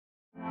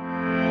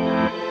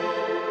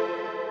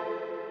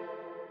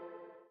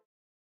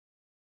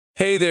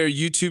Hey there,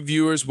 YouTube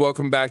viewers.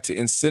 Welcome back to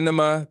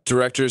Incynema.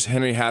 Directors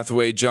Henry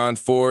Hathaway, John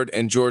Ford,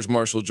 and George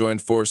Marshall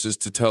joined forces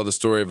to tell the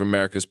story of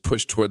America's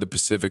push toward the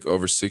Pacific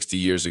over 60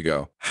 years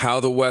ago. How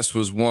the West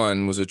was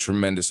won was a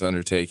tremendous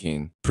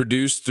undertaking.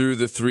 Produced through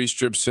the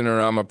three-strip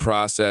Cinerama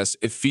process,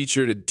 it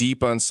featured a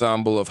deep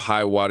ensemble of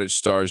high-wattage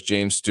stars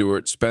James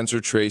Stewart, Spencer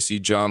Tracy,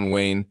 John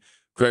Wayne,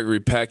 Gregory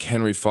Peck,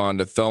 Henry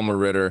Fonda, Thelma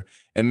Ritter,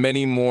 and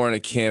many more on a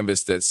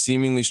canvas that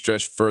seemingly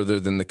stretched further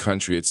than the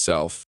country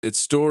itself. Its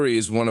story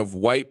is one of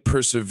white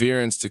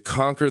perseverance to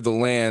conquer the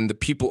land, the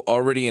people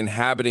already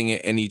inhabiting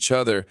it, and each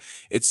other.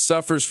 It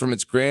suffers from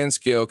its grand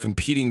scale,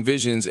 competing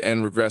visions,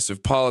 and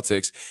regressive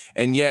politics,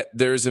 and yet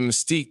there is a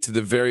mystique to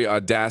the very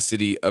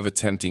audacity of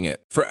attempting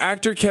it. For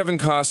actor Kevin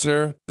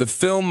Costner, the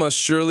film must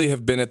surely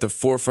have been at the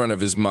forefront of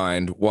his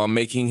mind while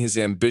making his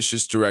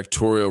ambitious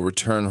directorial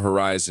return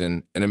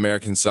Horizon, an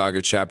American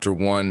Saga Chapter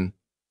 1,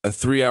 a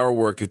 3-hour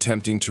work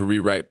attempting to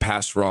rewrite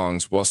past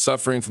wrongs while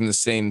suffering from the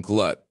same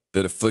glut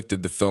that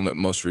afflicted the film it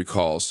most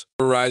recalls.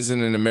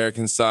 Horizon, an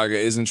American Saga,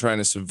 isn't trying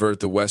to subvert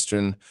the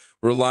Western,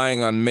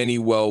 relying on many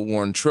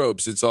well-worn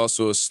tropes. It's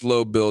also a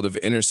slow build of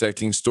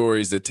intersecting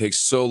stories that takes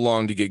so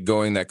long to get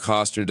going that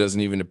Costner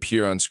doesn't even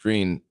appear on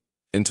screen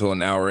until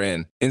an hour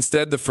in.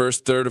 Instead, the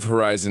first third of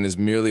Horizon is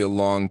merely a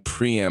long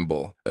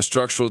preamble, a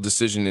structural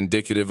decision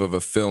indicative of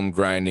a film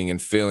grinding and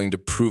failing to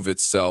prove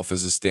itself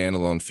as a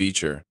standalone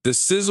feature. The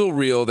sizzle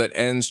reel that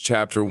ends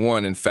Chapter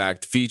 1, in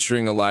fact,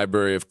 featuring a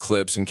library of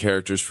clips and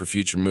characters for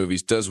future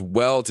movies, does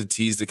well to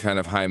tease the kind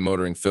of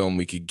high-motoring film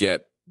we could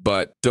get,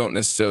 but don't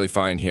necessarily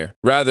find here.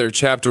 Rather,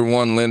 Chapter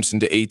 1 limps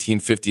into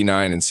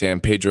 1859 in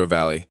San Pedro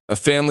Valley. A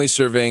family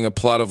surveying a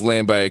plot of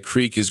land by a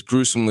creek is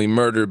gruesomely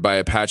murdered by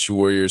Apache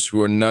warriors who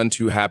are none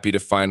too happy to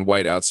find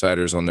white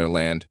outsiders on their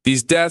land.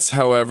 These deaths,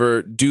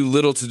 however, do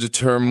little to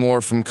deter more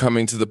from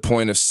coming to the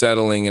point of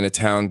settling in a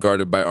town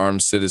guarded by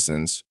armed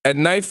citizens. At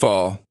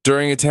nightfall,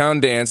 during a town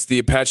dance, the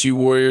Apache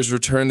warriors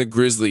return the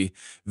grisly,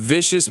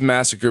 vicious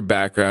massacre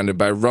backgrounded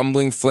by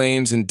rumbling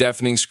flames and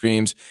deafening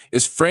screams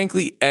is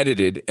frankly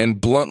edited and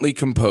bluntly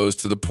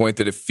composed to the point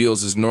that it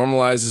feels as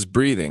normalized as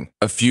breathing.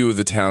 A few of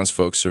the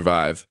townsfolk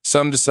survive.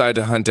 Some decide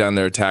to hunt down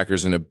their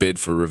attackers in a bid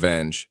for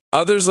revenge.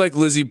 Others, like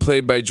Lizzie,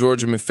 played by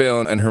Georgia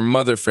McPhail, and her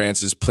mother,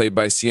 Frances, played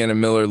by Sienna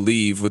Miller,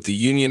 leave, with the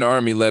Union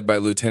Army led by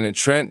Lieutenant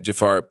Trent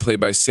Giffard, played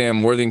by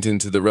Sam Worthington,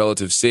 to the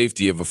relative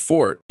safety of a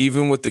fort.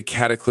 Even with the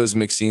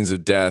cataclysmic scenes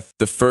of death,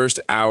 the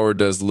first hour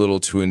does little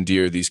to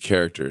endear these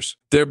characters.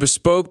 They're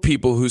bespoke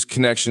people whose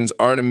connections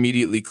aren't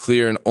immediately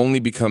clear and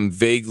only become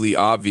vaguely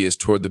obvious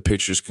toward the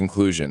picture's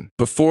conclusion.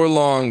 Before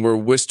long, we're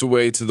whisked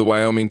away to the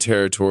Wyoming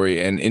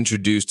Territory and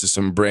introduced to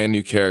some brand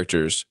new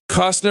characters.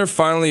 Costner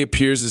finally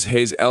appears as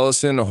Hayes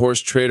Ellison, a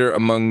horse trader,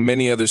 among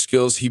many other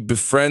skills. He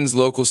befriends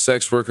local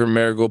sex worker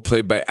Marigold,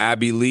 played by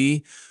Abby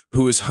Lee,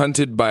 who is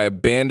hunted by a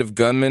band of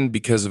gunmen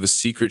because of a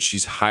secret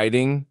she's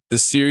hiding. The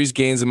series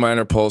gains a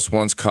minor pulse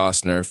once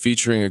Costner,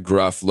 featuring a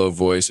gruff, low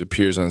voice,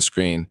 appears on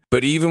screen.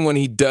 But even when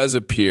he does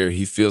appear,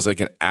 he feels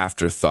like an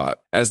afterthought,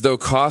 as though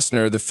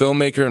Costner, the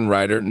filmmaker and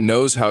writer,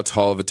 knows how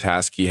tall of a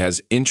task he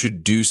has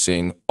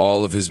introducing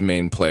all of his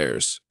main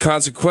players.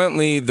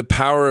 Consequently, the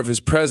power of his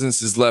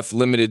presence is left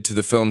limited to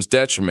the film's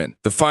detriment.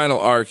 The final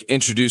arc,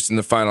 introduced in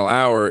the final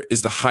hour,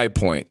 is the high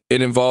point.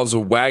 It involves a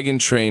wagon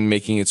train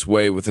making its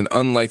way with an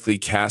unlikely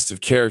cast of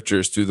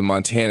characters through the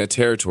Montana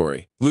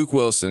Territory. Luke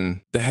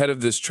Wilson, the head of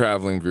this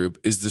traveling group,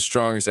 is the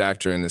strongest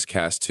actor in this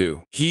cast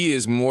too. He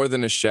is more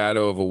than a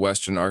shadow of a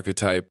Western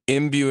archetype,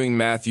 imbuing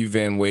Matthew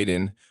Van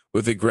Weyden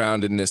with a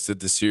groundedness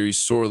that the series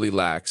sorely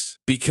lacks.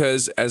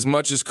 Because as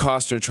much as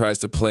Costner tries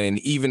to play an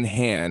even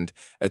hand,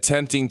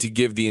 attempting to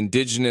give the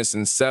indigenous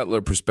and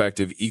settler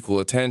perspective equal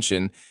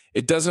attention,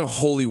 it doesn't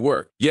wholly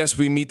work. Yes,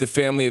 we meet the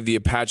family of the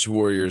Apache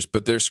warriors,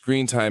 but their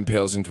screen time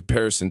pales in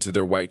comparison to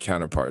their white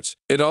counterparts.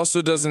 It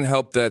also doesn't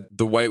help that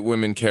the white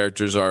women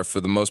characters are,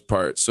 for the most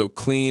part, so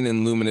clean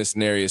and luminous,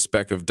 nary a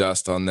speck of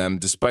dust on them,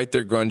 despite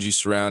their grungy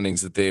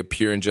surroundings, that they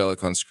appear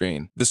angelic on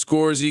screen. The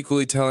score is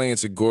equally telling.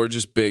 It's a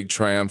gorgeous, big,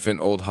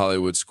 triumphant old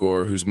Hollywood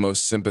score whose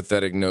most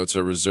sympathetic notes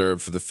are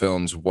reserved for the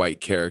film's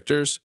white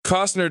characters.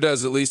 Costner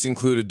does at least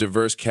include a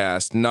diverse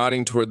cast,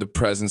 nodding toward the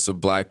presence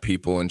of black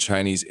people and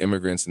Chinese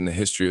immigrants in the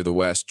history of the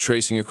West,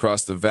 tracing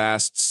across the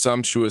vast,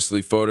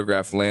 sumptuously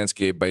photographed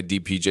landscape by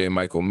DPJ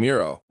Michael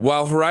Miro.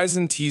 While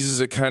Horizon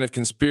teases a kind of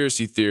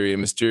conspiracy theory a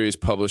mysterious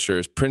publisher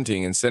is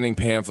printing and sending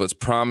pamphlets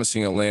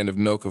promising a land of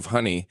milk of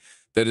honey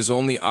that is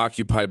only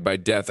occupied by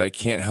death, I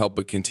can't help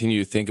but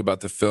continue to think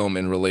about the film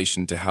in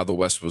relation to how the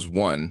West was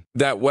won.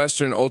 That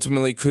Western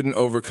ultimately couldn't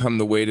overcome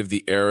the weight of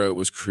the era it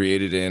was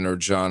created in, or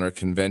genre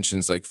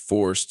conventions like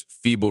forced,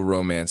 feeble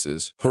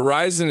romances.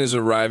 Horizon is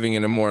arriving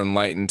in a more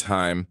enlightened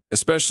time,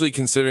 especially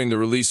considering the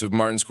release of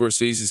Martin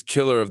Scorsese's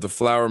Killer of the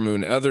Flower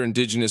Moon and other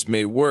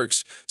indigenous-made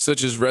works,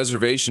 such as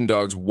Reservation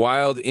Dogs,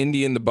 Wild,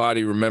 Indian the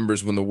Body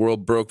Remembers When the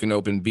World Broke and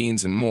Opened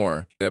Beans, and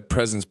more. That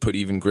presence put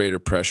even greater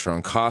pressure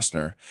on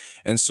Costner,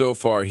 and so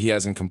far, he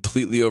hasn't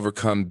completely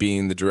overcome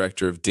being the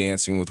director of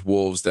Dancing with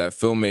Wolves. That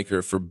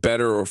filmmaker, for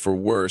better or for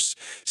worse,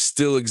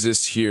 still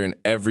exists here in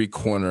every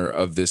corner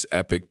of this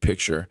epic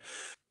picture.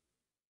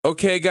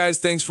 Okay, guys,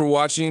 thanks for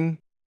watching.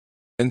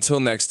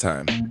 Until next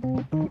time.